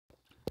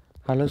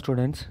Hello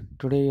students,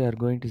 today we are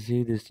going to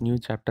see this new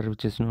chapter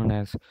which is known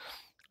as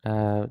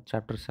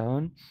chapter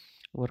 7,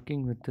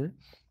 working with the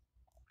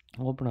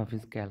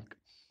OpenOffice calc.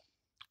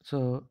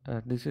 So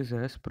this is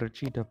a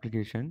spreadsheet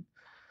application.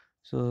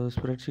 So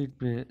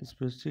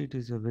spreadsheet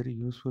is a very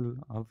useful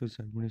office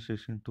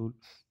administration tool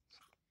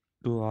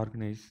to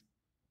organize,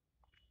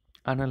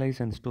 analyze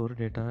and store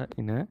data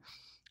in a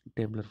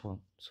tabular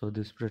form. So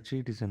this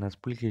spreadsheet is an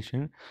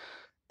application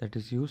that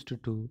is used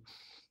to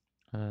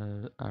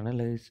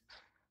analyze,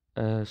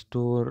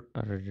 store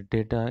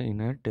data in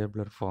a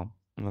tabular form.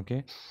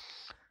 Okay,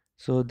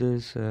 so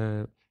this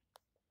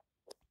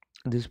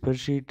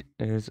spreadsheet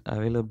is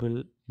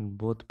available in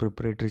both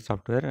proprietary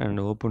software and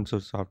open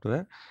source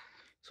software.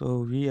 So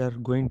we are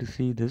going to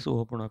see this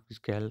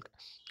OpenOffice Calc,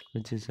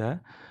 which is a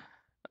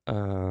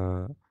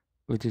uh,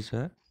 which is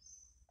a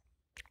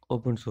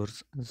open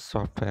source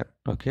software.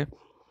 Okay,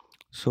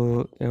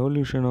 so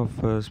evolution of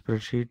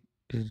spreadsheet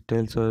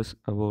tells us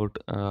about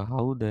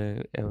how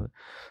the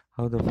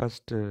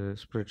first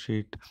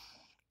spreadsheet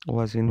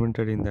was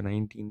invented in the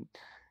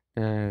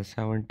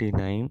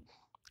 1979,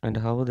 and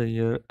how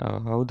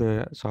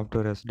the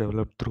software has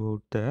developed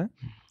throughout the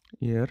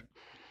year.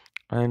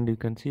 And you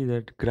can see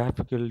that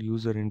graphical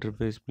user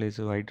interface plays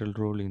a vital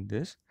role in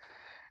this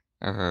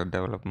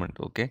development.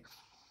 Okay,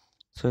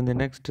 so in the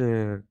next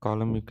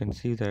column you can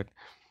see that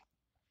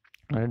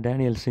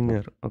Daniel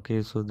Singer.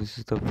 Okay, so this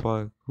is the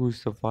who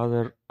is the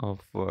father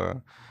of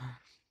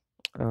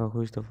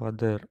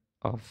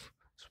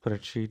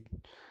spreadsheet,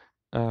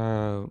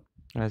 uh,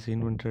 has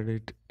invented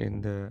it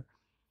in the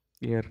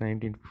year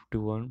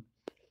 1951.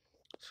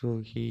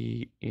 So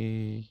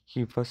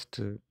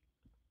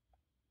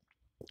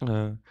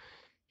uh,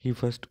 he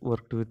first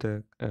worked with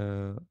a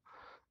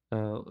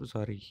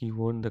he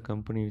owned the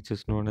company which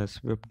is known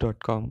as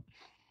web.com.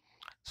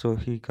 So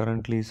he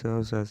currently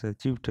serves as a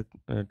chief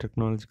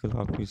technological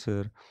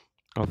officer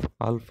of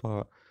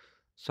Alpha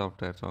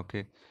Softwares.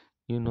 Okay,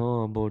 you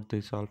know about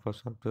this Alpha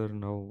Software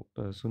now.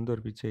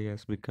 Sundar Pichai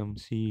has become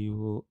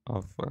CEO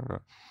of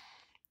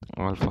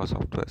Alpha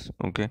Softwares.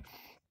 Okay,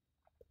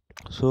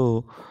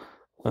 so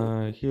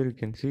here you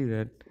can see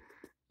that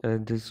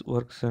this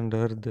works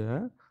under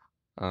the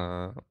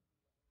uh,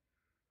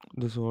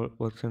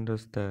 works under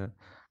the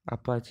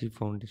Apache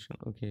Foundation.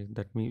 Okay,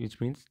 which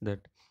means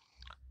that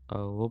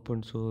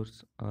open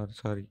source or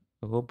sorry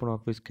open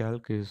office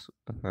calc is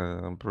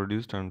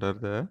produced under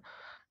the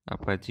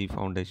Apache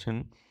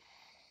Foundation.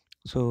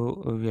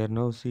 So we are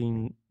now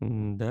seeing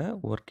the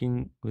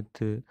working with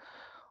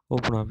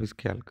open office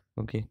calc.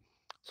 Okay,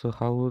 so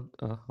how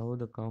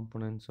the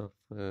components of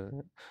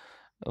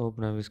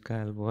open office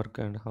calc work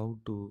and how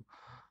to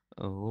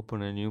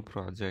open a new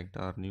project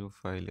or new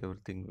file,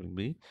 everything will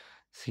be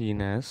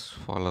seen as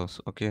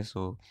follows. Okay,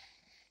 so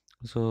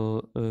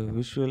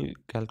visual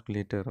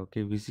calculator.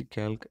 Okay,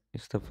 VisiCalc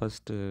is the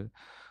first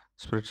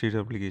spreadsheet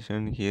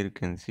application. Here you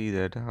can see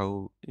that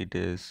how it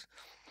is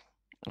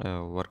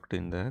worked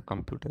in the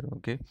computer.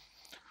 Okay,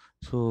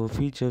 so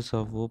features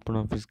of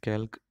OpenOffice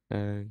Calc,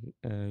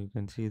 you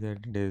can see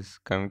that it is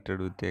connected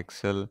with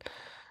Excel.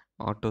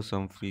 Auto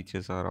sum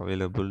features are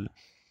available.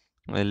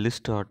 A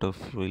list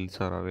autofills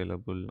are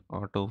available.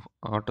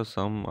 Auto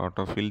sum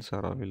autofills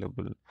are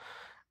available,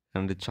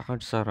 and the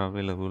charts are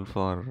available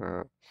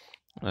for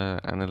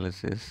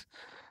analysis.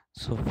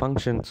 So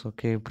functions,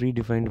 okay,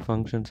 predefined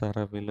functions are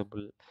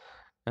available,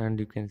 and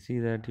you can see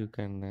that you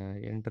can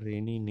enter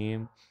any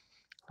name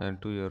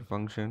to your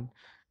function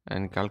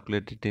and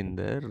calculate it in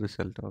the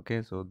result.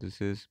 Okay, so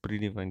this is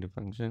predefined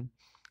function,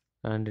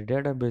 and the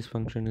database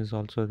function is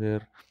also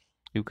there.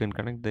 You can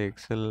connect the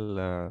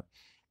Excel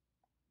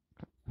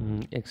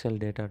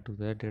data to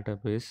the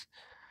database.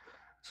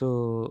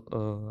 So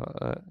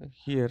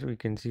here we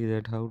can see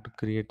that how to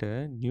create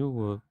a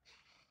new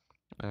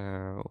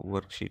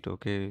worksheet.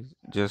 Okay,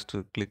 just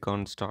to click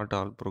on start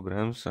all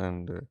programs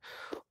and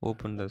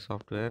open the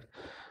software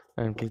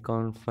and click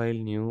on file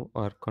new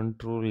or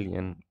control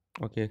N.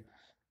 Okay,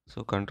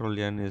 so control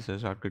N is a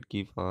shortcut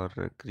key for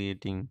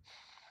creating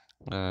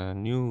a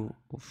new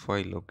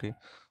file. Okay,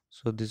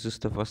 so this is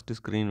the first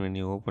screen when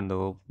you open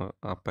the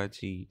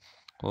Apache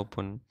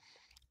Open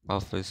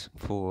Office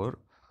 4.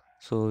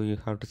 So you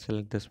have to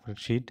select the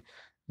spreadsheet,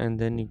 and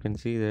then you can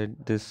see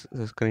that this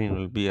screen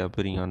will be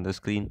appearing on the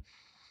screen.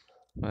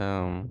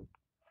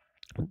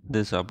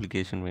 This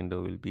application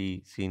window will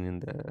be seen in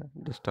the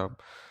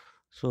desktop.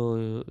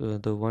 So the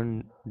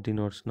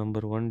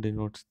number one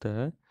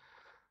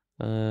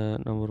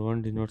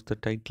denotes the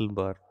title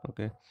bar.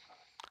 Okay,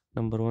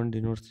 number one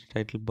denotes the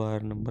title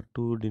bar, number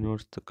two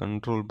denotes the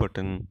control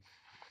button.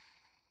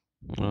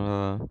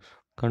 uh,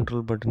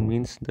 Control button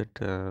means that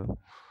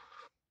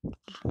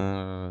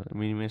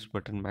minimize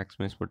button,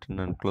 maximize button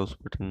and close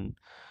button.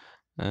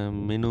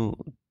 Menu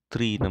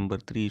 3, number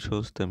 3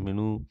 shows the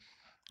menu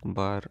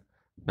bar,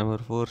 number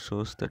 4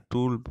 shows the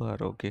tool bar.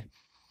 Okay,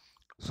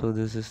 so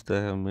this is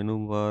the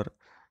menu bar,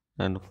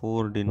 and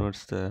 4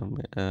 denotes the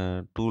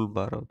tool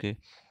bar. Okay,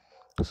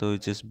 so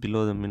which is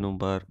below the menu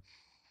bar,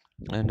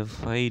 and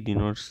 5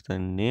 denotes the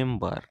name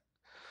bar.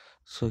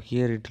 So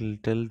here it will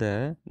tell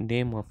the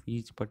name of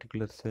each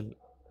particular cell,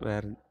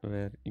 where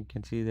you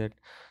can see that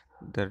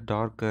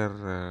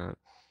the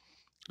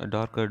a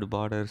darker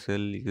border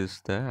cell is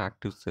the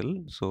active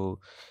cell. So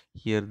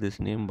here this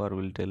name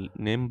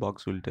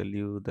box will tell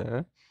you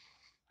the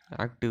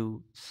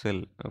active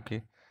cell,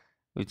 okay,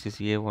 which is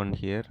A1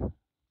 here,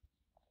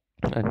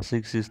 and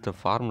 6 is the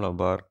formula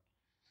bar.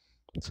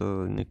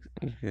 So next,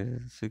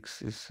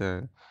 6 is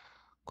a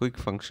quick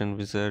function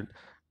wizard,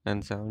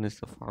 and 7 is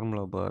the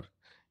formula bar.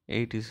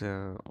 8 is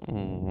a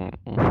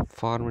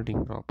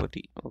formatting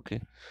property,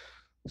 okay.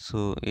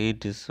 So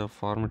 8 is a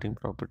formatting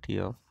property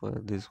of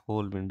this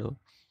whole window.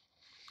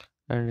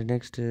 And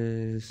next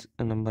is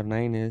number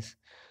 9 is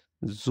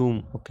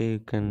zoom, okay, you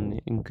can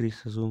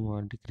increase the zoom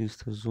or decrease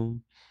the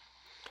zoom.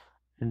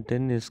 And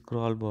 10 is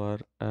scroll bar,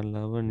 and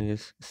 11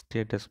 is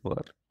status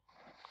bar.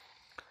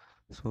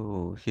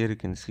 So here you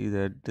can see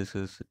that this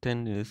is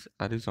 10 is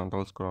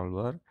horizontal scroll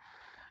bar,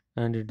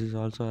 and it is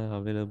also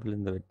available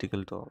in the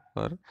vertical top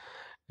bar.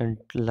 And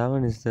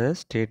 11 is the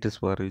status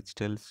bar, which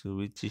tells you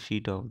which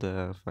sheet of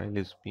the file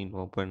is being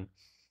opened,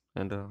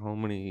 and how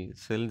many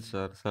cells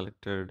are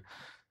selected,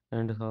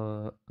 and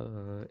how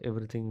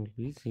everything will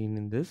be seen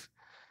in this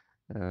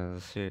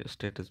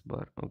status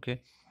bar,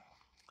 okay.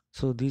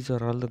 So these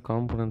are all the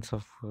components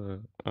of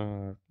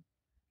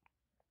the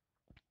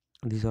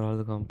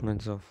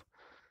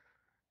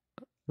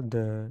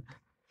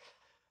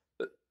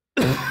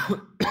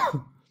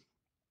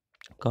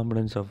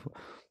components of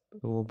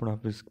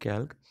OpenOffice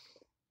Calc.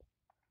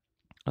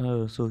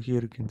 So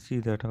here you can see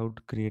that how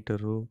to create a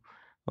row,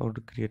 how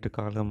to create a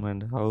column,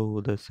 and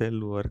how the cell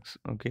works,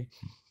 okay.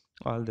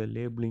 All the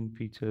labeling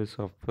features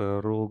of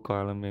row,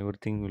 column,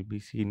 everything will be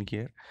seen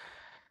here.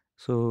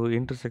 So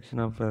intersection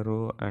of a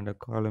row and a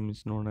column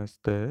is known as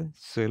the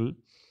cell.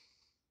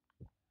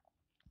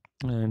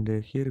 And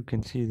here you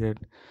can see that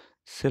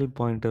cell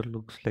pointer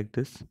looks like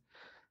this.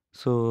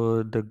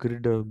 So the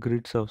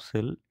grids of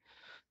cell,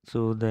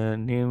 so the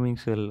naming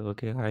cell,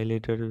 okay,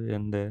 highlighted,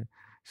 and the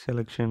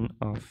selection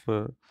of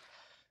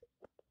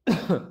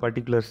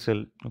particular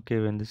cell, okay,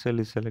 when the cell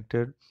is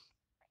selected,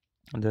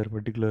 their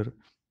particular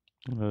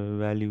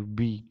value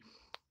b,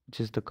 which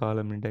is the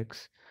column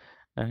index,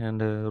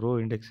 and row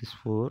index is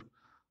 4.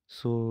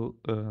 So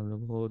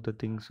both the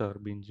things are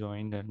being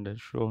joined and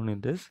shown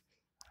in this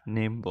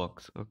name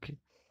box, okay.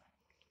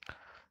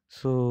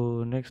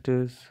 So next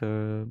is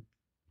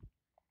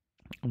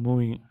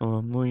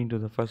moving to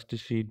the first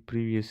sheet,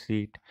 previous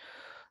sheet.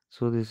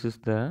 So this is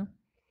the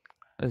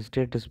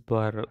status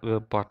bar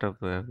part of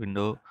the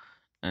window,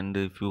 and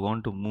if you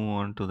want to move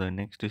on to the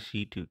next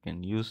sheet, you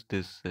can use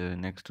this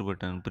next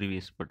button,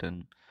 previous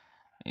button,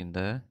 in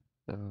the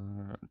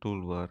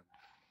toolbar.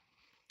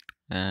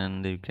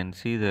 And you can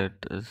see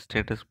that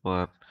status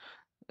bar,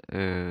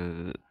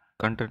 uh,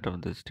 content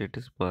of the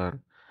status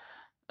bar,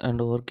 and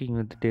working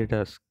with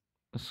data.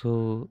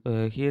 So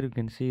here you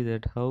can see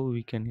that how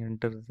we can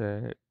enter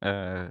the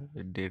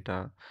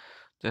data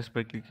just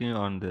by clicking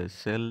on the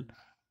cell.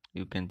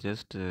 You can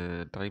just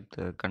type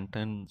the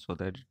content so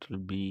that it will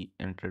be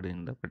entered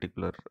in the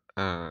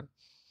uh,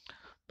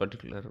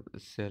 particular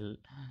cell.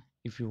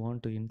 If you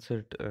want to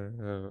insert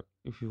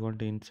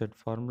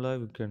formula,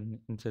 you can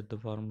insert the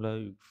formula.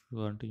 If you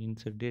want to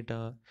insert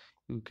data,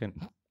 you can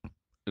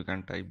you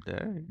can type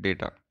the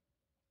data.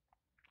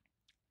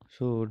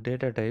 So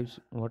data types,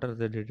 what are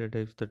the data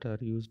types that are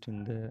used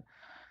in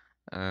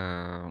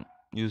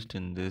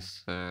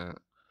this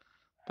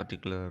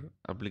particular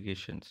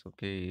applications,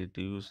 okay. It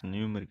use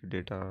numeric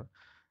data,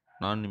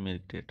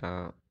 non-numeric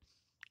data.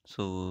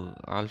 So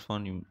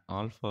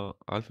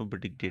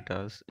alphabetic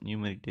datas,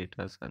 numeric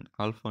datas, and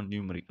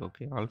alphanumeric,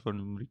 okay.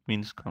 Alphanumeric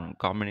means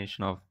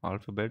combination of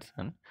alphabets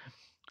and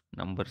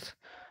numbers,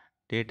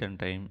 date and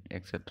time,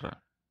 etc.,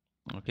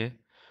 okay.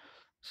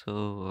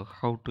 So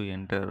how to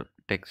enter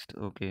text,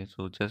 okay.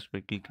 So just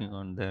by clicking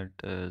on that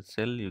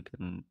cell, you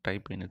can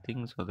type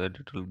anything so that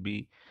it will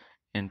be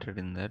entered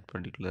in that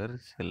particular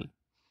cell.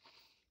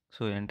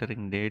 So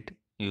entering date,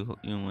 you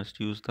must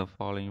use the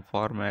following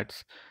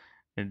formats.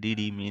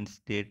 DD means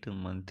date,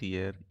 month,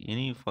 year.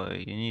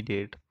 Any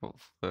date of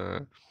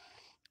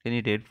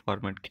any date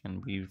format can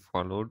be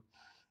followed.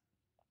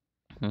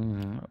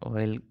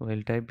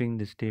 While typing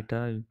this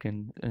data, you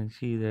can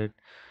see that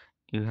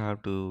you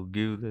have to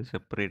give the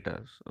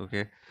separators,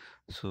 okay.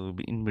 So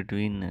in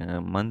between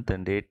month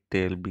and date,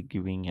 they'll be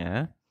giving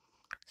a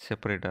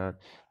separator.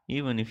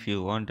 Even if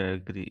you want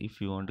to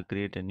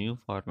create a new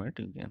format,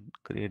 you can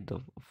create the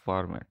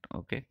format,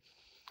 okay.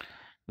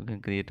 You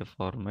can create a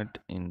format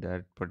in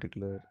that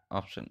particular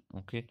option,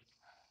 okay.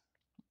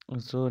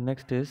 So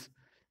next is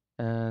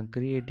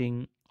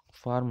creating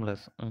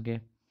formulas,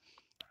 okay.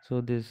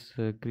 So this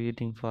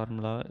creating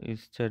formula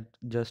is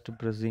just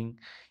pressing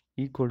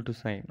equal to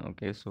sign,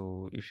 okay.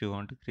 So if you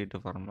want to create a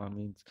formula,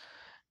 means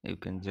you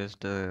can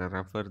just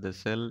refer the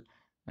cell,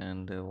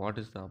 and what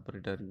is the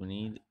operator you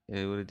need,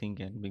 everything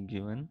can be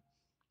given,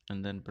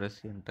 and then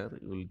press enter,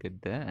 you will get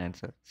the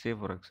answer. Say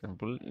for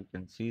example, you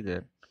can see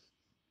that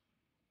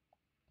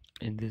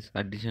in this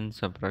addition,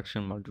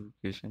 subtraction,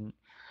 multiplication,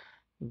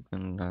 you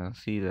can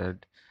see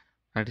that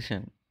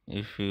addition.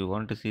 If you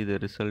want to see the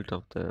result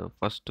of the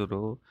first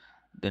row,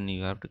 then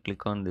you have to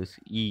click on this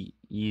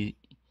E3,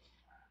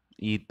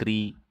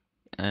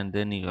 and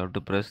then you have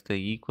to press the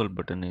equal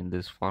button in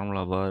this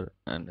formula bar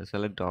and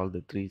select all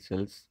the three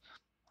cells,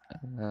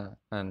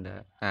 and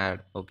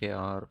add. Okay,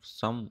 or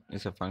sum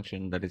is a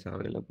function that is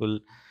available,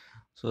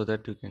 so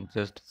that you can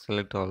just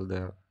select all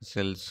the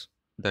cells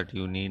that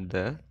you need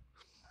the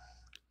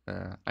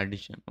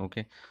addition.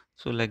 Okay,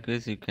 so like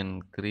this you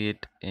can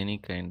create any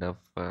kind of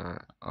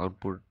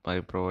output by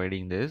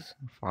providing this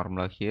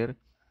formula here.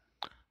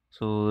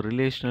 So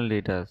relational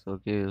data,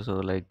 okay, so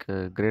like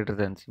greater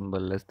than symbol,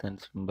 less than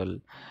symbol,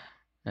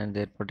 and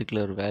their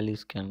particular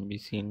values can be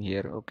seen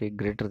here. Okay,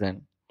 greater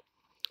than,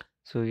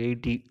 so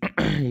 80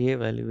 a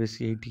value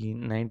is 80,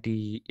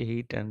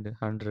 98 and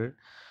 100.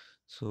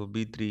 So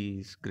b3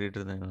 is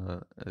greater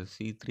than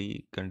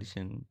c3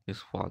 condition is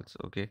false.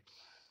 Okay,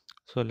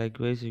 so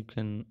likewise you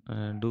can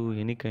do uh,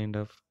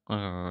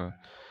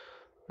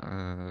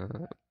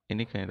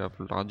 any kind of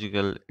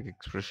logical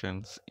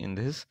expressions in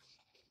this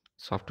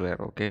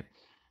software. Okay.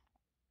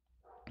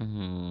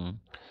 Mhm.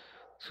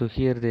 So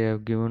here they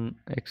have given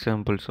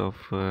examples of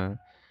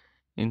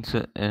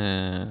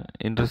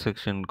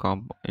intersection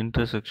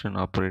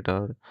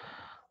operator,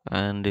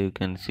 and you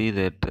can see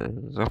that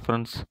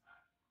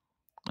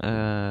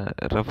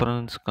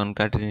reference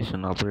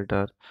concatenation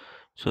operator.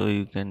 So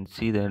you can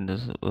see that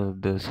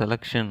the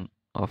selection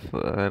of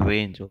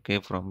range, okay,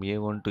 from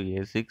A1 to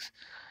A6,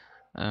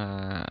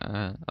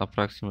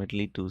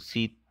 approximately to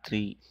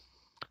C3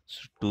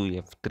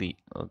 to F3.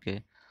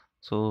 Okay,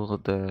 so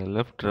the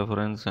left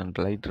reference and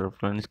right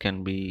reference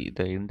can be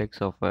the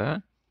index of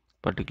a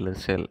particular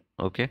cell.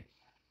 Okay,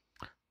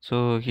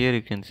 so here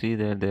you can see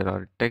that there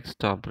are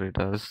text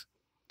operators.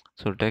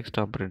 So text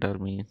operator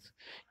means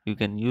you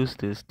can use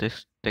this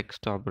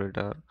text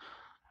operator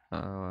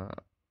uh,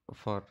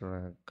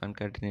 for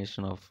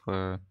concatenation of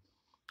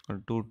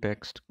two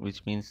text,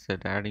 which means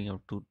that adding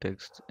of two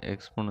text,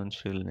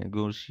 exponential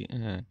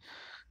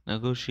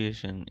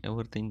negotiation,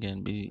 everything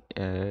can be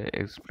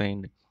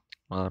explained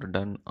or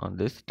done on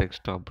this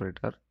text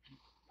operator.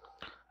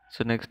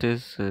 So next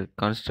is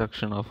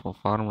construction of a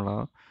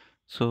formula.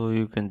 So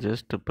you can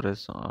just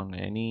press on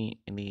any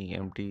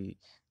empty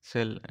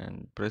cell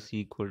and press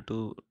equal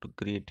to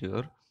create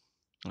your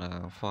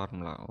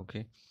formula.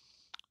 Okay,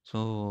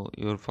 so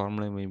your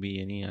formula may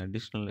be any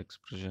additional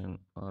expression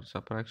or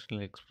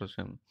subtractional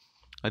expression,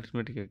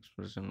 arithmetic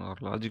expression or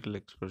logical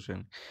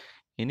expression.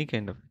 Any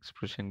kind of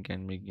expression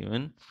can be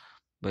given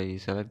by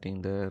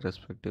selecting the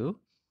respective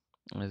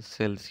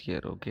cells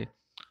here. Okay,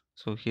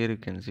 so here you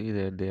can see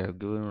that they have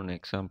given an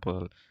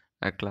example.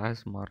 A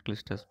class mark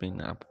list has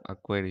been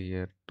acquired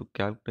here. To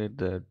calculate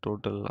the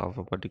total of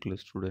a particular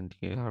student,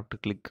 you have to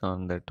click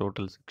on the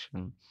total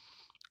section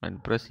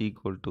and press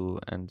equal to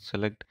and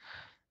select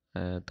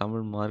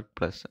Tamil mark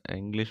plus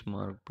English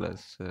mark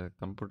plus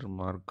computer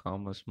mark,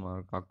 commerce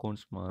mark,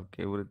 accounts mark.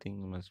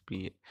 Everything must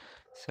be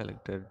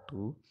selected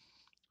to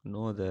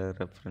know the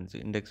reference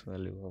index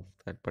value of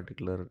that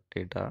particular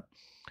data,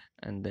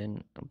 and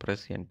then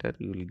press enter.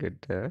 You will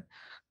get the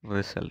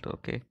result.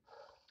 Okay,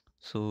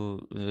 so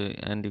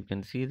and you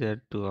can see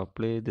that to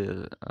apply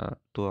this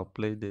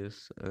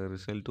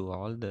result to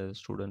all the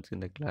students in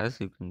the class,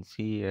 you can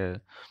see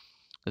a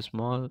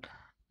small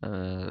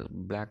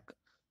black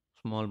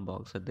small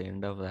box at the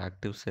end of the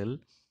active cell.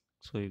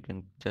 So you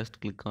can just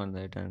click on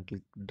that and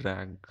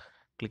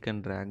click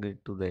and drag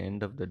it to the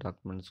end of the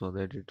document, so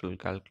that it will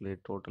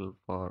calculate total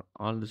for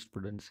all the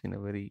students in a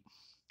very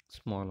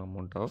small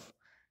amount of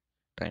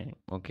time.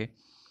 Okay,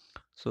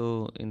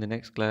 so in the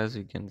next class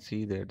you can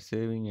see that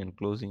saving and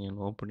closing and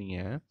opening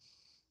a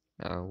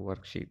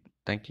worksheet.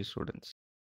 Thank you, students.